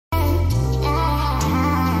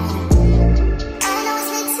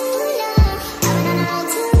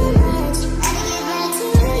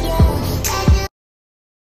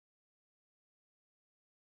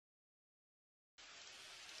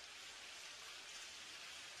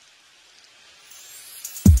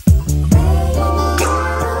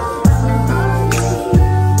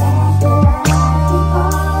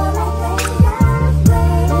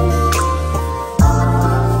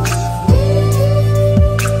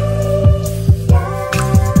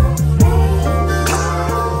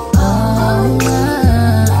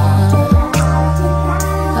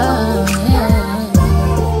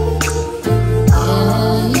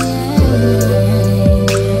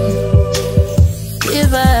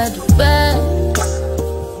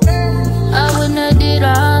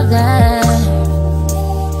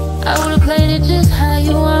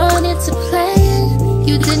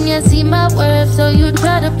so you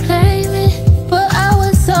try to play me, but I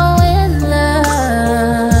was so in love,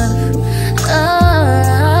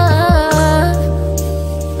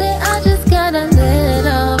 that I just got a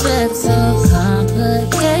little bit too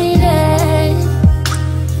complicated.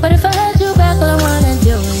 But if I had you back, all I wanna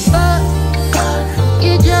do is fuck,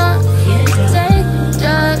 get drunk, take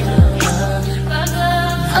drugs.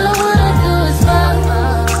 All I wanna do is fuck,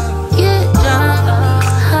 get drunk,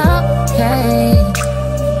 okay.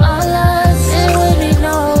 All us, it would be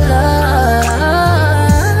no love,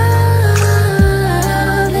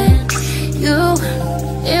 and you,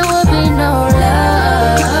 it would be no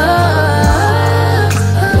love,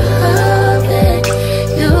 and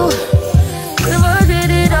you. If I did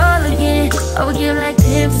it all again, I would give like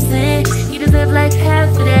 10%. You deserve like half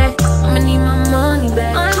of that. I'ma need my money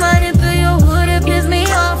back. I'm riding through your hood, it piss me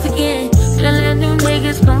off again. Gonna let new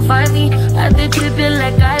niggas come find me. I did tripping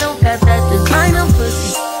like I don't got that designer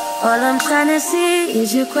pussy. All I'm tryna see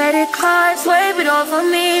is your credit card. Swipe it off of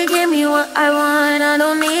me, give me what I want. I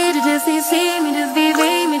don't need to just see me, just be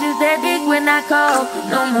me, just that dick when I call.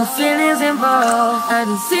 No more feelings involved. I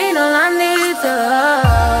done seen all I need to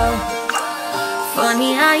love.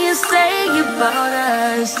 Funny how you say about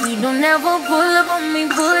us. You don't ever pull up on me,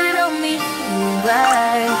 put it on me. You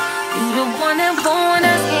right, you the one that want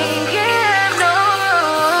us. Can't get no,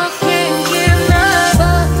 can't get enough.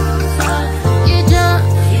 Get drunk,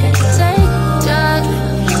 take drugs.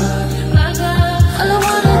 All I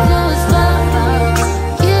wanna do is fuck,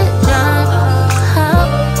 get drunk,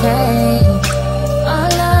 okay.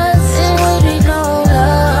 All us, it would be no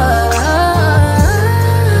love,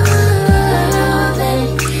 and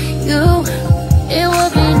you, it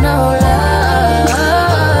would be no love,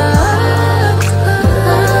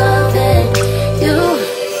 and you.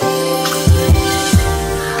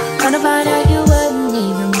 Tryna find out you wouldn't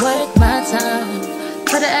even worth my time.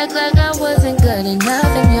 Try to act like I wasn't good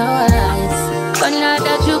enough in your eyes. Funny now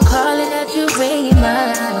that you calling, that you ringing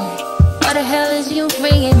my line. What the hell is you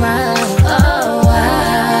ringing my line? Oh,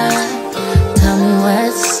 why? Tell me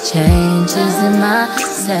what's changed. Is it my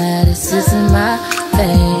status? Is it my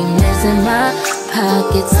fame? Is it my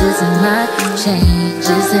pockets? Is it my change?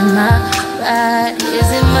 Is it my ride? Is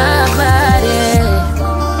it my body?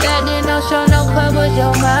 That did no show, no club was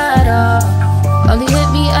your motto. Only hit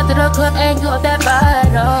me after the club and you off that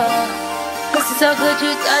bottle. Pussy so good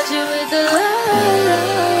you thought you was the light.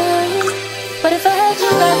 But if I had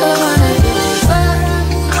you back, all I wanna do is fuck,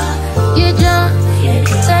 get drunk,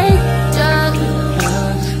 take drugs.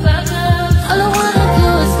 All I wanna do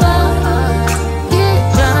is fuck, get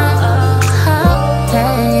drunk,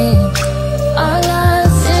 okay. All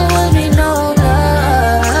us, it would be no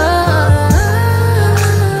love,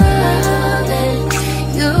 and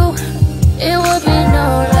you, it would be no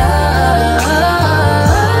love,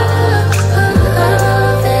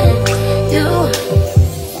 and you.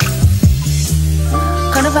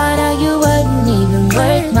 Gonna find out you wouldn't even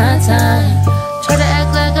worth my time. Try to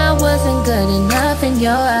act like I wasn't good enough in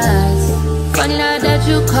your eyes. Funny now that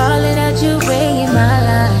you calling, that you ringing my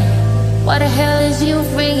line. Why the hell is you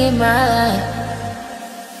ringing my line?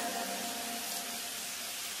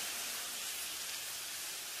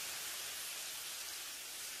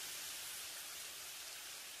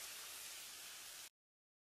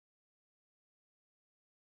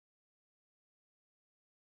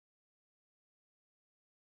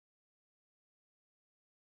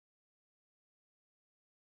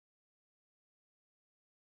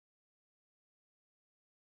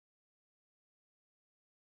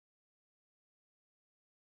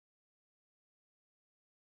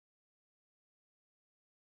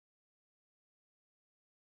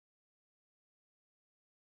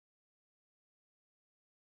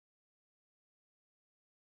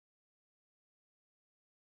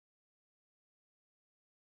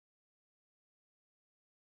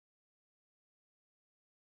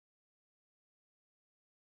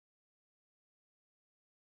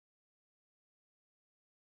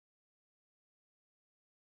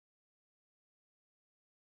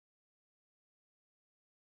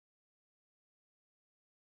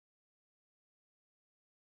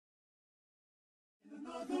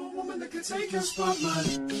 Another woman that can take your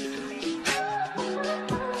spotlight.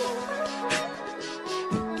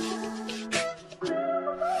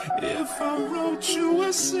 If I wrote you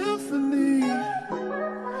a symphony,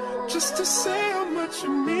 just to say how much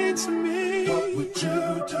you mean to me, what would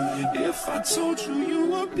you do? If I told you you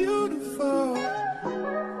were beautiful,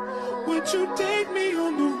 would you date me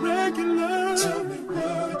on the regular? Tell me,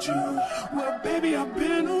 would you? Well, baby, I've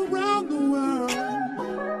been around the world,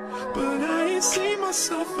 but I ain't seen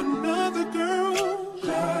myself another girl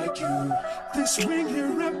like you. This ring here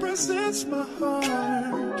represents my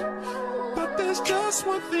heart, but there's just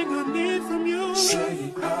one thing I need from you.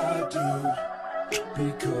 Say I do.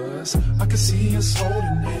 Because I can see us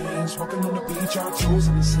holding hands, walking on the beach, our toes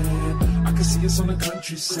in the sand. I can see us on the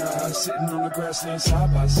countryside, sitting on the grassland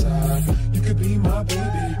side by side. You could be my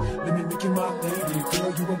baby, let me make you my lady.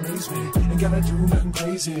 Girl, you amaze me, ain't gotta do nothing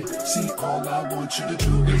crazy. See, all I want you to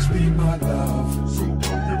do is be my love. So don't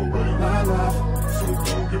give away my love. So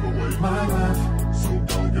don't give away my love. So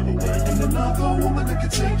don't give away. Ain't another woman that can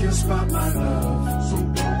take your spot, my love. So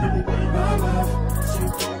don't give away my love. So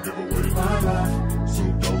don't give away my love. So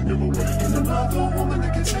don't give away. Ain't another woman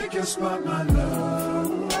that can take your spot, my love.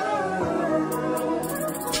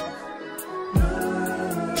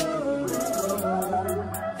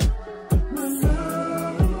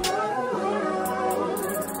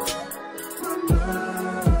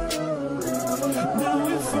 Now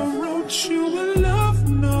if I wrote you a love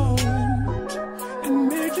note and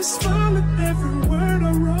made you smile at every word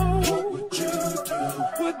I wrote, what would you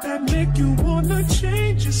do? Would that make you wanna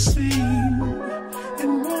change your scene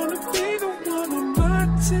and wanna be the one on my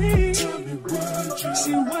team? Tell me, would you?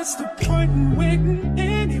 See, what's the point in waiting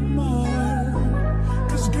anymore?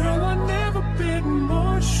 Cause girl, I've never been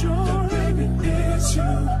more sure that baby it's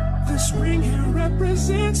you. This ring here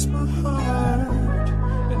represents my heart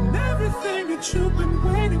and everything that you've been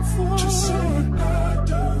waiting for. Just say I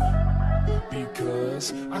do.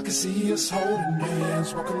 Because I can see us holding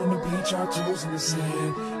hands, walking on the beach, our toes in the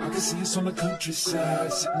sand. I can see us on the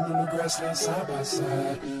countryside, sitting on the grassland side by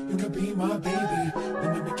side. You could be my baby,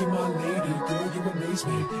 let me make you my lady. Girl, you amaze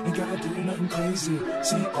me, ain't gotta do nothing crazy.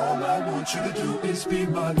 See, all I want you to do is be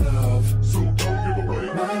my love. So don't give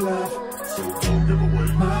away my love. So don't give away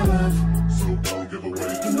my love. So don't give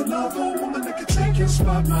away. Ain't another woman that can take your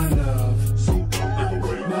spot, my love. So don't give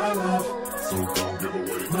away my love. So don't give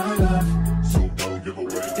away my love. So don't give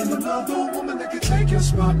away. Ain't another woman that can take your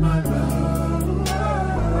spot, my love.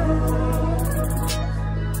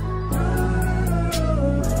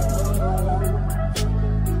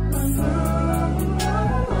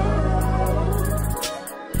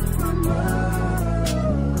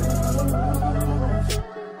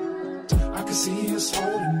 I can see us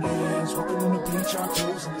holding hands, walking on the beach, our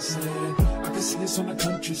toes in the sand. I can see us on the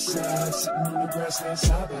countryside, sitting on the grassland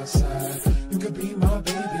side by side. You could be my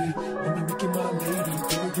baby, let me make you my lady.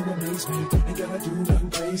 Girl, you amaze me, ain't gotta do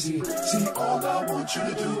nothing crazy. See, all I want you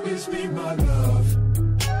to do is be my love.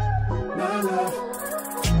 My love.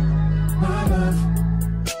 My love.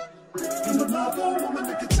 Ain't another woman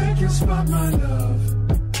that can take your spot, my love.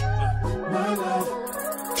 My love.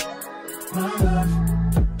 My love.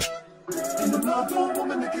 Ain't another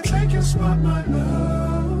woman that can take your spot, my love.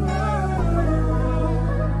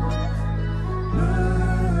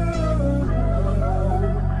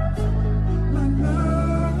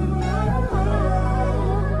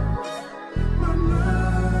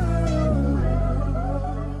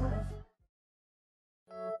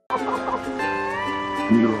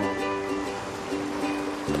 No.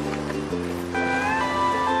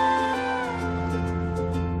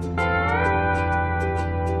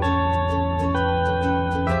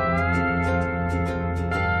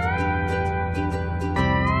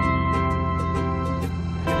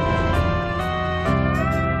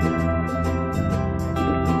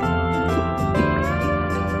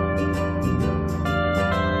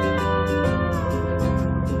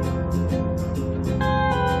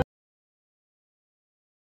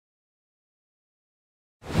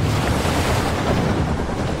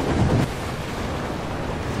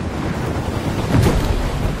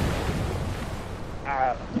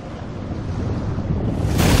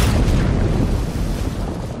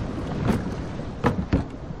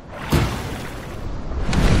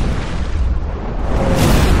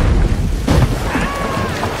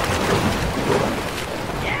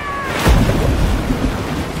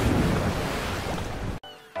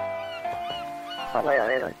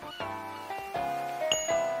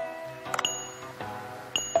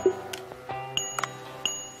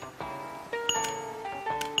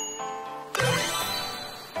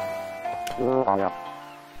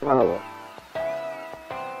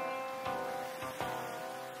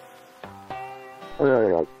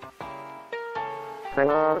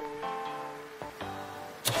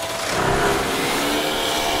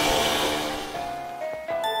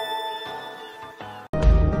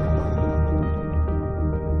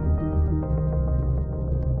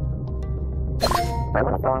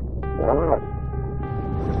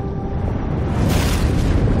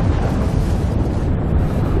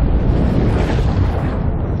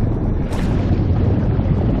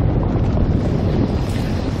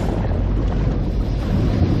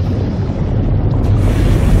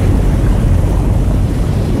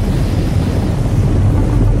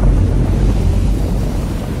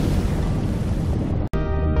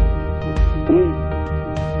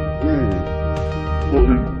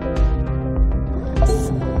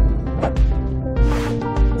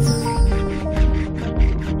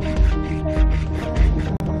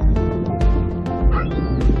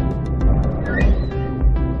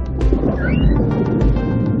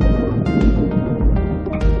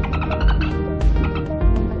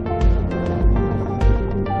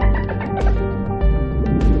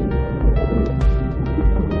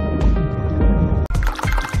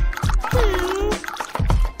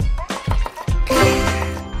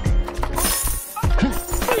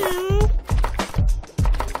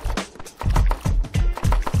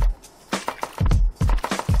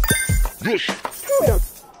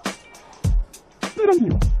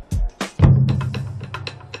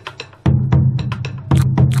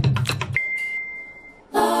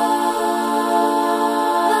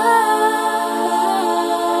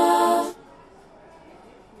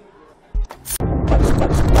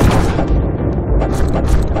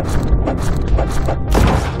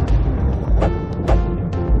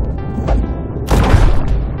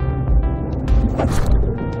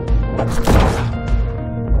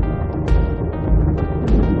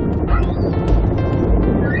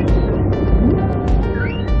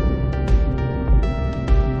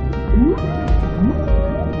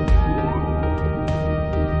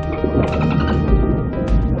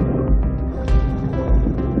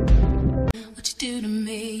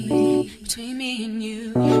 Between me and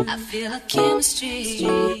you, I feel a chemistry.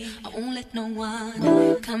 I won't let no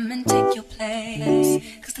one come and take your place.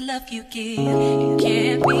 Cause the love you give, it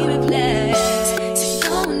can't be replaced. See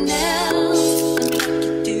no one else like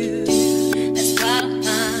you do. That's why I'm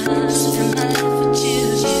mine. Spend my life with you.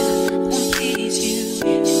 I wanna please you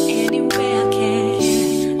any way I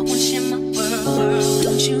can. I wanna share my world.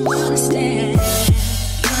 Don't you understand?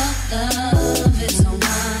 Your love is a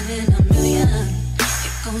one in a million.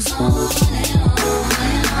 It goes on.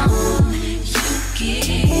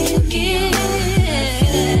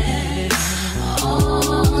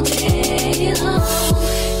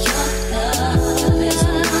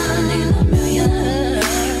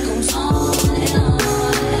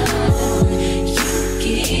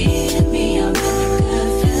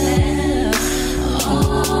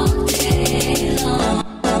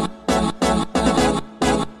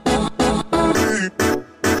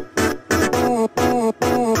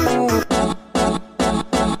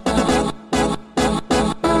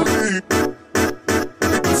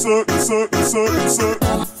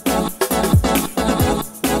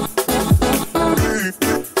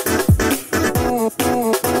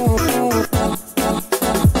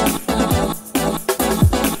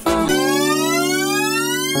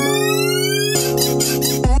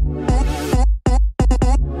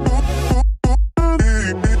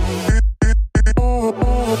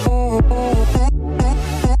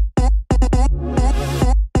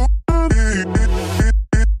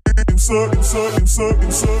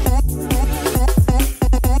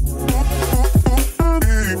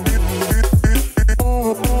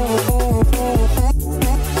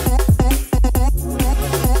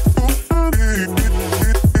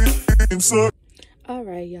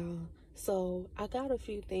 Alright, y'all, so I got a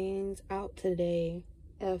few things out today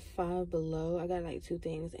at Five Below. I got like 2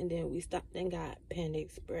 things, and then we stopped and got Panda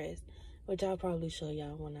Express, which I'll probably show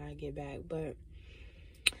y'all when I get back. But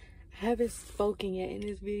I haven't spoken yet in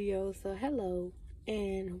this video, so hello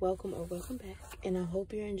and welcome or welcome back, and I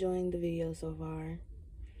hope you're enjoying the video so far.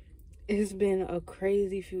 It's been a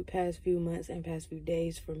crazy past few months and past few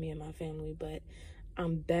days for me and my family, but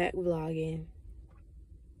I'm back vlogging.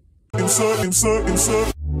 Turn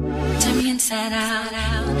me inside out,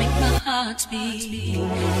 make my heart beat.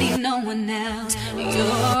 Need no one else, you're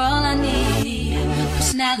all I need.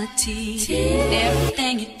 Personality,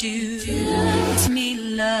 everything you do makes me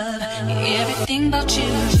love everything about you.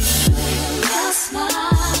 Your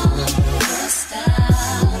smile, your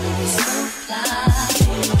style, so fly.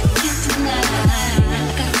 You can't deny,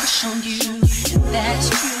 I got a crush on you, that's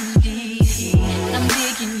true indeed. I'm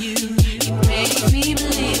digging you, you make me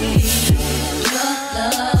believe. Your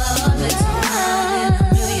love is one in a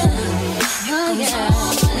million. It goes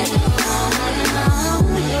on and on and on.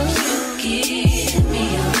 You give me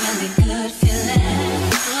a really good feeling.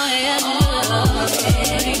 Oh yeah, your love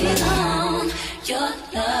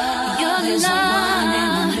is one in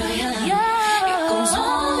a million. It goes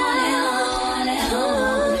on and on and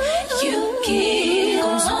on. You give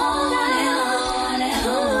goes on and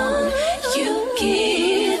on. You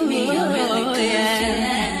give me a really good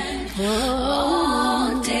feeling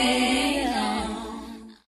all day long.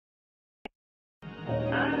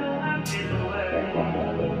 I know I've been away.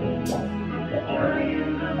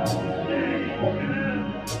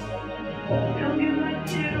 Don't get my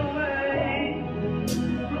shit away.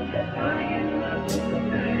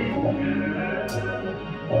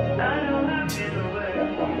 I know I've been away.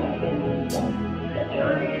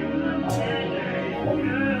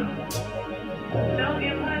 Don't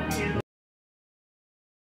get my shit away.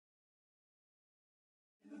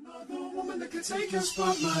 Another woman that can take your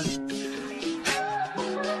spotlight.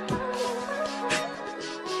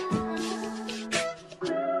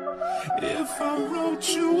 If I wrote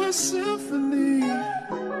you a symphony,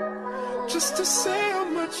 just to say how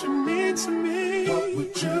much you mean to me, what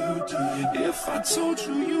would you do? If I told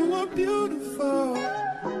you you were beautiful,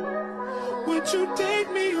 would you date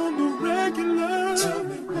me on the regular. Tell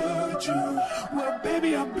me, would you? Well,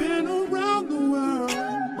 baby, I've been around the world,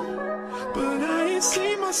 but I ain't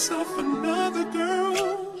seen myself another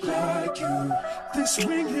girl like you. This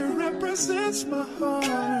ring here represents my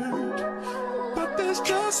heart, but there's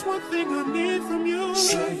just one thing I need from you.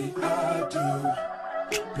 Say I do,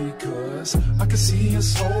 because I can see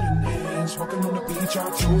us holding hands, walking on the beach,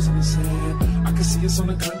 our toes in the sand. I can see us on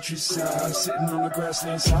the countryside, sitting on the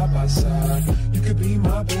grassland side by side. You could be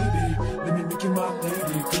my baby, let me make you my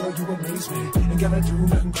lady. Girl, you amaze me, ain't gotta do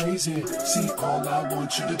nothing crazy. See, all I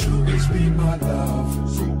want you to do is be my love.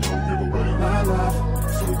 So don't give away my love.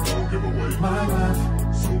 So don't give away my love.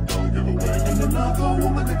 So don't give away. Ain't another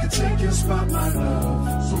woman that can take your spot, my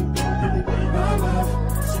love. So don't give away my love.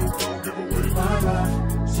 So don't give away my love.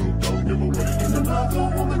 So don't give away. Ain't another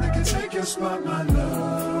woman that can take your spot, my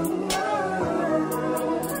love.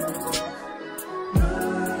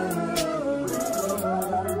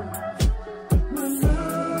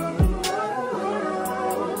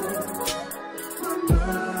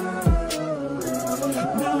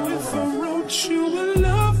 Now if I wrote you a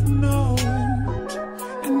love note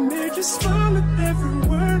and made you smile at every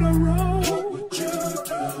word I wrote, what would you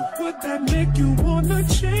do? Would that make you wanna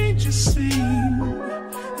change your scene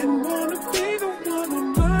and wanna be the one on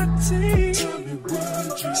my team? Tell me,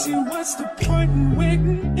 would you? See, what's the point in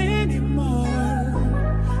waiting anymore?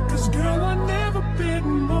 Cause girl, I've never been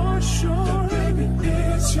more sure that baby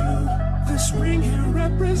it's you. This ring here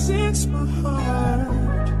represents my heart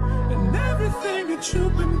and everything that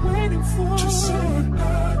you've been waiting for. Just say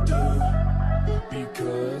I do,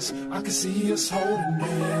 because I can see us holding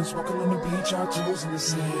hands, walking on the beach, our toes in the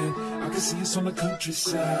sand. I can see us on the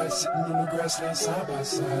countryside, sitting on the grassland side by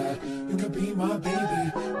side. You could be my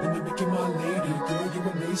baby, let me make you my lady. Girl, you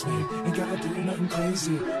amaze me, ain't gotta do nothing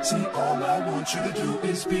crazy. See, all I want you to do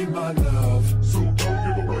is be my love. So don't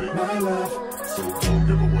give away my love. So don't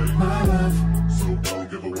give away my love. So don't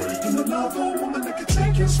give away. Ain't another woman that can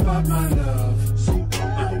take your spot, my love. So don't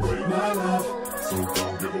give away my love. So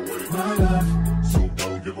don't give away my love. So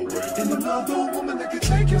don't give away. Ain't another woman that can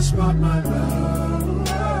take your spot, my love.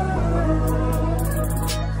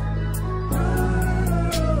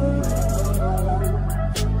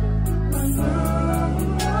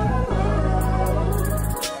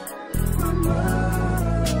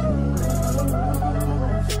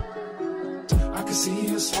 I can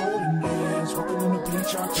see us holding hands, walking on the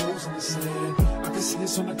beach, our toes in the sand. I can see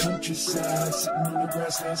us on the countryside, sitting on the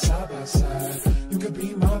grassland side by side. You could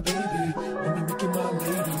be my baby, let me make you my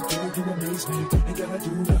lady. Girl, you amaze me, ain't gotta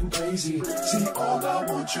do nothing crazy. See, all I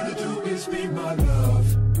want you to do is be my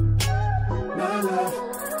love. My love.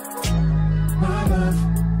 My love.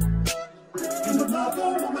 Ain't another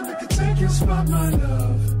woman that can take your spot, my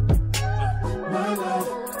love. My love.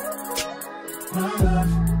 My love.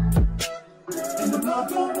 Ain't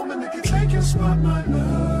another woman that can take your spot, my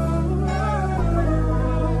love.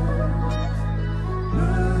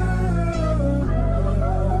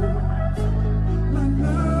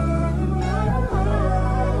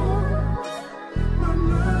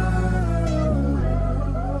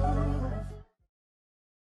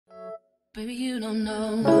 Baby, you don't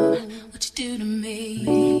know what you do to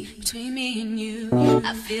me. Between me and you,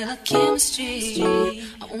 I feel like chemistry.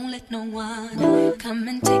 I won't let no one come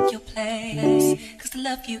and take your place. Cause the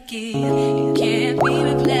love you give, it can't be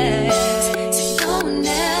replaced. See, no one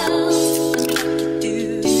else loves me like you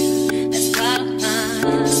do. That's why I'm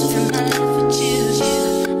mine. Spend my life with you.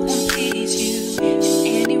 I won't please you in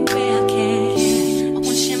any way I can. I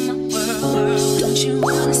won't share my world. Don't you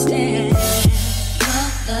understand?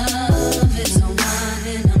 Your love is a one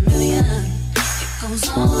in a million. It goes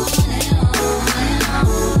on and on and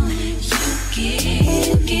on. You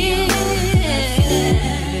give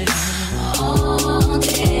all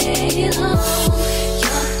day long.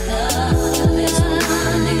 Your love is a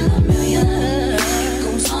one in a million. It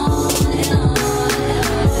goes on and on and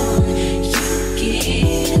on. You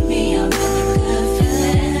give me a really good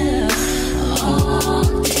feeling all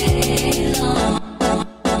day long.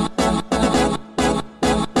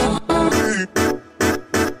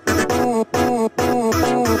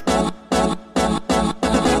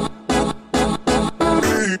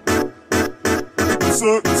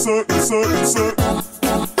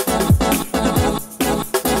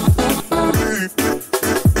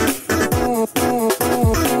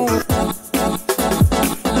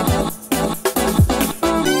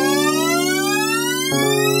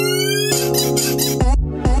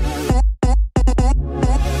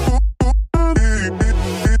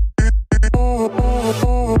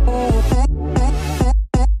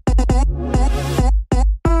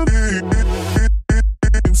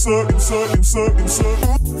 Insert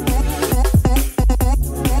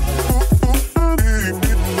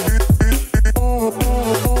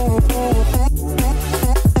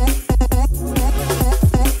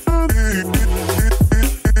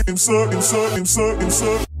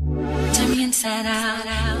Turn me inside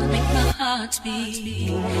out, make my heart beat,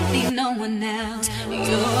 need no one else.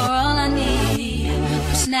 You're all I need.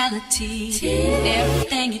 Personality,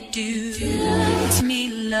 everything you do, it's me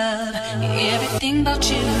love, everything about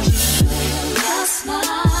you.